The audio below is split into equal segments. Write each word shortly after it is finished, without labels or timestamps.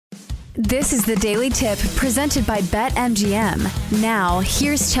This is the Daily Tip presented by BetMGM. Now,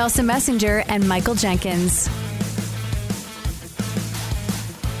 here's Chelsea Messenger and Michael Jenkins.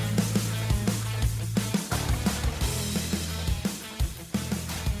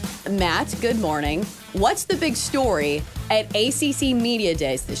 Matt, good morning. What's the big story at ACC Media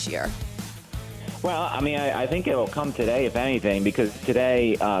Days this year? Well, I think it'll come today, if anything, because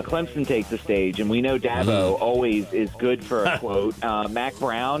today Clemson takes the stage, and we know Dabo always is good for a quote. Mac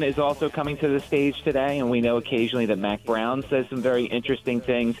Brown is also coming to the stage today, and we know occasionally that Mac Brown says some very interesting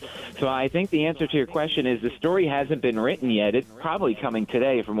things. So I think the answer to your question is the story hasn't been written yet. It's probably coming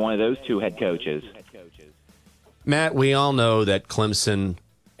today from one of those two head coaches. Matt, we all know that Clemson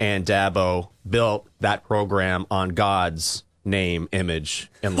and Dabo built that program on God's name,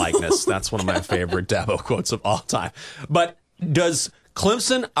 image, and likeness. That's one of my favorite Dabo quotes of all time. But does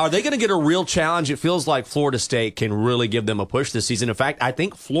Clemson, are they going to get a real challenge? It feels like Florida State can really give them a push this season. In fact, I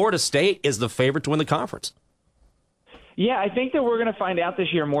think Florida State is the favorite to win the conference. Yeah, I think that we're going to find out this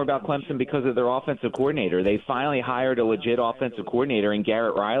year more about Clemson because of their offensive coordinator. They finally hired a legit offensive coordinator in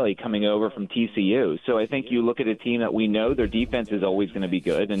Garrett Riley coming over from TCU. So I think you look at a team that we know their defense is always going to be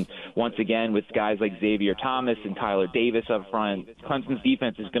good. And once again, with guys like Xavier Thomas and Tyler Davis up front, Clemson's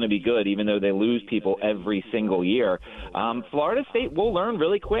defense is going to be good, even though they lose people every single year. Florida State will learn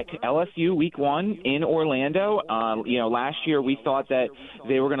really quick. LSU week 1 in Orlando. Last year we thought that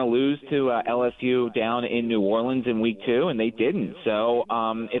they were going to lose to LSU down in New Orleans in week 2, and they didn't. So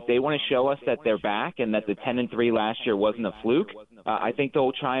if they want to show us that they're back and that the 10-3 last year wasn't a fluke, I think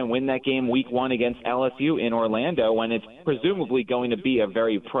they'll try and win that game week 1 against LSU in Orlando, when it's presumably going to be a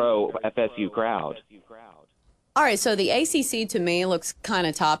very pro FSU crowd. All right, so the ACC to me looks kind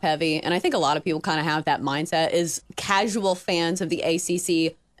of top heavy, and I think a lot of people kind of have that mindset as casual fans of the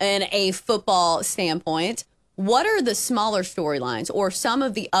ACC in a football standpoint. What are the smaller storylines or some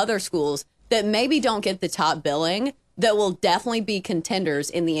of the other schools that maybe don't get the top billing that will definitely be contenders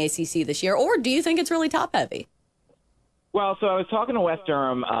in the ACC this year? Or do you think it's really top heavy? Well, so I was talking to Wes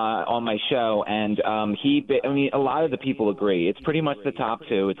Durham on my show, and a lot of the people agree. It's pretty much the top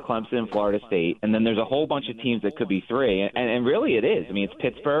two. It's Clemson and Florida State, and then there's a whole bunch of teams that could be 3, and really it is. It's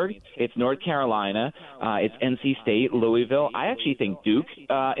Pittsburgh, it's North Carolina, it's NC State, Louisville. I actually think Duke is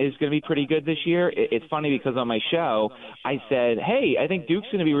going to be pretty good this year. It's funny because on my show I said, hey, I think Duke's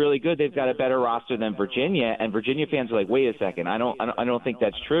going to be really good. They've got a better roster than Virginia, and Virginia fans are like, wait a second, I don't think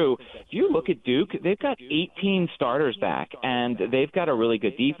that's true. If you look at Duke, they've got 18 starters back. And they've got a really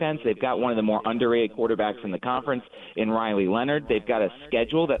good defense. They've got one of the more underrated quarterbacks in the conference in Riley Leonard. They've got a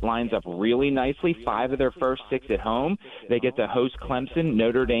schedule that lines up really nicely. 5 of their first 6 at home. They get to host Clemson,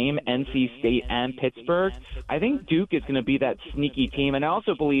 Notre Dame, NC State, and Pittsburgh. I think Duke is going to be that sneaky team. And I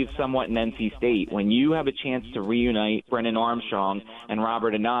also believe somewhat in NC State. When you have a chance to reunite Brennan Armstrong and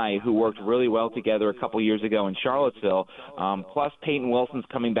Robert Anae, who worked really well together a couple years ago in Charlottesville, plus Peyton Wilson's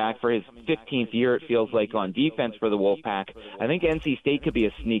coming back for his 15th year, it feels like, on defense for the Wolfpack. I think NC State could be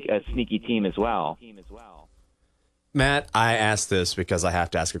a sneaky team as well. Matt, I asked this because I have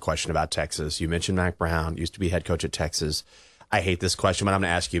to ask a question about Texas. You mentioned Mac Brown, used to be head coach at Texas. I hate this question, but I'm going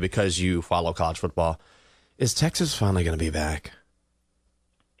to ask you because you follow college football. Is Texas finally going to be back?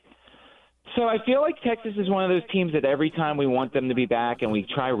 So I feel like Texas is one of those teams that every time we want them to be back and we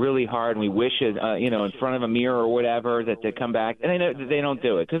try really hard and we wish it, in front of a mirror or whatever, that they come back, and they don't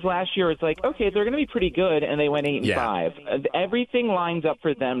do it. Because last year it's like, okay, they're going to be pretty good, and they went 8-5. Everything lines up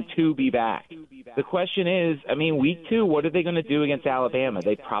for them to be back. The question is, week 2, what are they going to do against Alabama?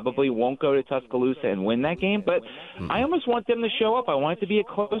 They probably won't go to Tuscaloosa and win that game, but I almost want them to show up. I want it to be a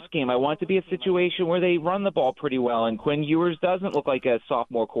close game. I want it to be a situation where they run the ball pretty well, and Quinn Ewers doesn't look like a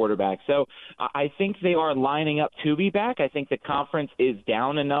sophomore quarterback. So I think they are lining up to be back. I think the conference is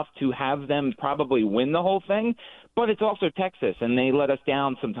down enough to have them probably win the whole thing, but it's also Texas, and they let us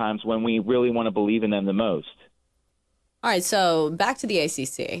down sometimes when we really want to believe in them the most. All right, so back to the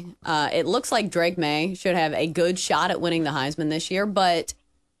ACC. It looks like Drake May should have a good shot at winning the Heisman this year, but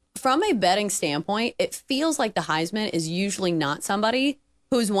from a betting standpoint, it feels like the Heisman is usually not somebody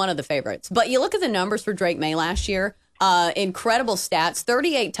who's one of the favorites. But you look at the numbers for Drake May last year, incredible stats,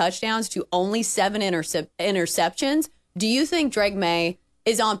 38 touchdowns to only 7 interceptions. Do you think Drake May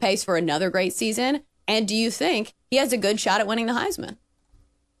is on pace for another great season? And do you think he has a good shot at winning the Heisman?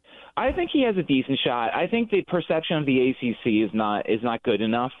 I think he has a decent shot. I think the perception of the ACC is not good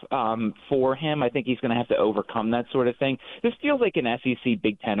enough for him. I think he's going to have to overcome that sort of thing. This feels like an SEC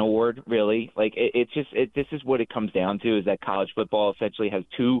Big Ten award, really. Like this is what it comes down to: is that college football essentially has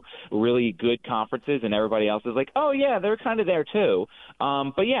two really good conferences, and everybody else is like, oh yeah, they're kind of there too.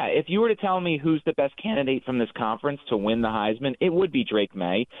 But yeah, if you were to tell me who's the best candidate from this conference to win the Heisman, it would be Drake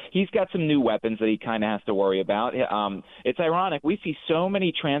May. He's got some new weapons that he kind of has to worry about. It's ironic. We see so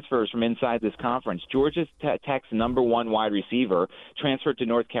many transfers from inside this conference. Georgia Tech's number one wide receiver transferred to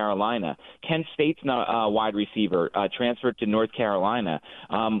North Carolina. Kent State's wide receiver transferred to North Carolina.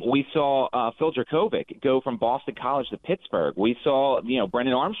 We saw Phil Dracovic go from Boston College to Pittsburgh. We saw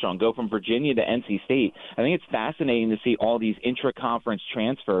Brennan Armstrong go from Virginia to NC State. I think it's fascinating to see all these intra-conference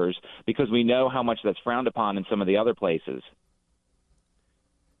transfers because we know how much that's frowned upon in some of the other places.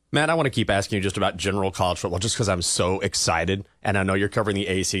 Matt, I want to keep asking you just about general college football just because I'm so excited, and I know you're covering the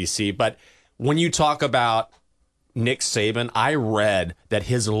ACC. But when you talk about Nick Saban, I read that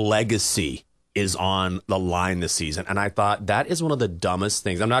his legacy is on the line this season, and I thought that is one of the dumbest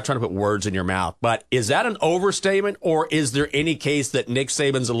things. I'm not trying to put words in your mouth, but is that an overstatement, or is there any case that Nick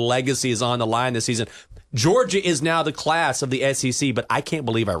Saban's legacy is on the line this season? Georgia is now the class of the SEC, but I can't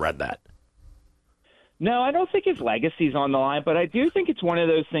believe I read that. No, I don't think his legacy's on the line, but I do think it's one of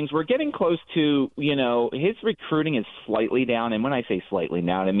those things. We're getting close to, his recruiting is slightly down. And when I say slightly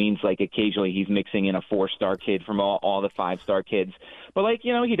down, it means like occasionally he's mixing in a 4-star kid from all the 5-star kids. But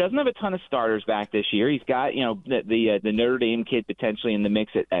he doesn't have a ton of starters back this year. He's got, the Notre Dame kid potentially in the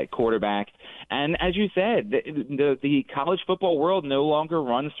mix at quarterback. And as you said, the college football world no longer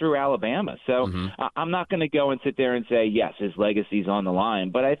runs through Alabama. So I'm not going to go and sit there and say, yes, his legacy's on the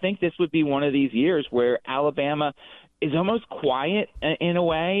line. But I think this would be one of these years where Alabama is almost quiet in a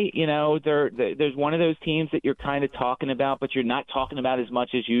way. There's one of those teams that you're kind of talking about, but you're not talking about as much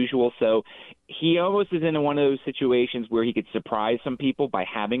as usual. So he almost is in one of those situations where he could surprise some people by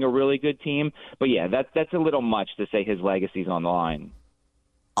having a really good team. But yeah, that's a little much to say his legacy's on the line.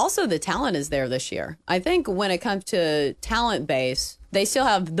 Also, the talent is there this year. I think when it comes to talent base, they still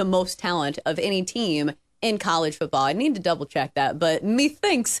have the most talent of any team in college football. I need to double check that, but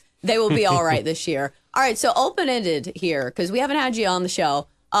methinks they will be all right this year. All right, so open-ended here, because we haven't had you on the show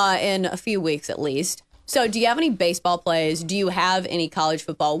in a few weeks at least. So do you have any baseball plays? Do you have any college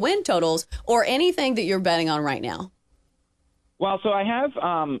football win totals or anything that you're betting on right now? Well, so I have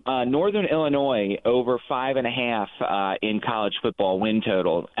Northern Illinois over 5.5 in college football win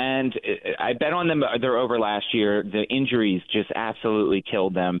total, and I bet on them. They're over last year. The injuries just absolutely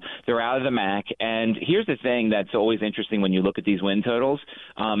killed them. They're out of the MAC, and here's the thing that's always interesting when you look at these win totals.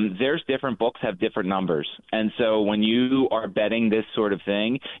 There's different books have different numbers, and so when you are betting this sort of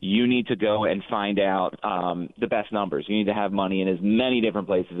thing, you need to go and find out the best numbers. You need to have money in as many different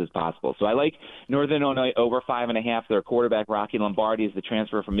places as possible. So I like Northern Illinois over 5.5. Their quarterback Rocky Lombardi is the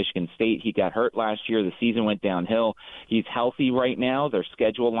transfer from Michigan State. He got hurt last year. The season went downhill. He's healthy right now. Their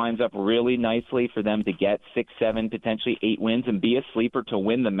schedule lines up really nicely for them to get 6, 7, potentially 8 wins and be a sleeper to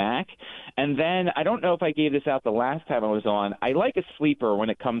win the MAC. And then I don't know if I gave this out the last time I was on. I like a sleeper when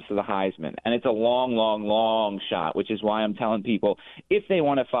it comes to the Heisman, and it's a long, long, long shot, which is why I'm telling people if they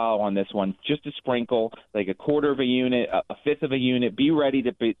want to follow on this one, just a sprinkle, like a quarter of a unit, a fifth of a unit. Be ready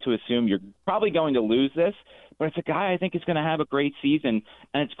to assume you're probably going to lose this. But it's a guy I think is going to have a great season,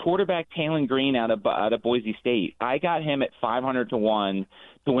 and it's quarterback Talon Green out of Boise State. I got him at 500-1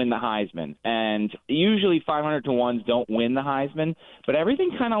 to win the Heisman, and usually 500-1s don't win the Heisman, but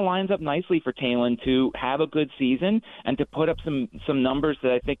everything kind of lines up nicely for Talon to have a good season and to put up some numbers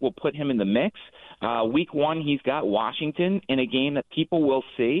that I think will put him in the mix. Week 1, he's got Washington in a game that people will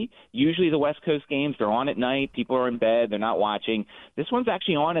see. Usually the West Coast games, they're on at night. People are in bed. They're not watching. This one's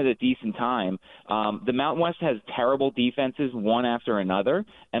actually on at a decent time. The Mountain West has terrible defenses one after another,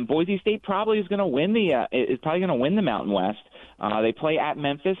 and Boise State probably is going to win the Mountain West. They play at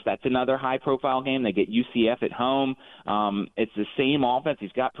Memphis. That's another high-profile game. They get UCF at home. It's the same offense.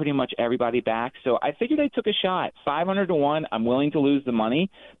 He's got pretty much everybody back. So I figured they took a shot. 500-1. I'm willing to lose the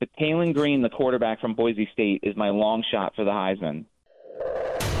money. But Talon Green, the quarterback from Boise State, is my long shot for the Heisman.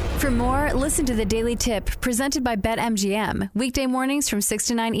 For more, listen to the Daily Tip presented by BetMGM. Weekday mornings from 6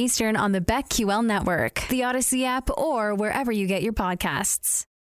 to 9 Eastern on the BetQL network, the Odyssey app, or wherever you get your podcasts.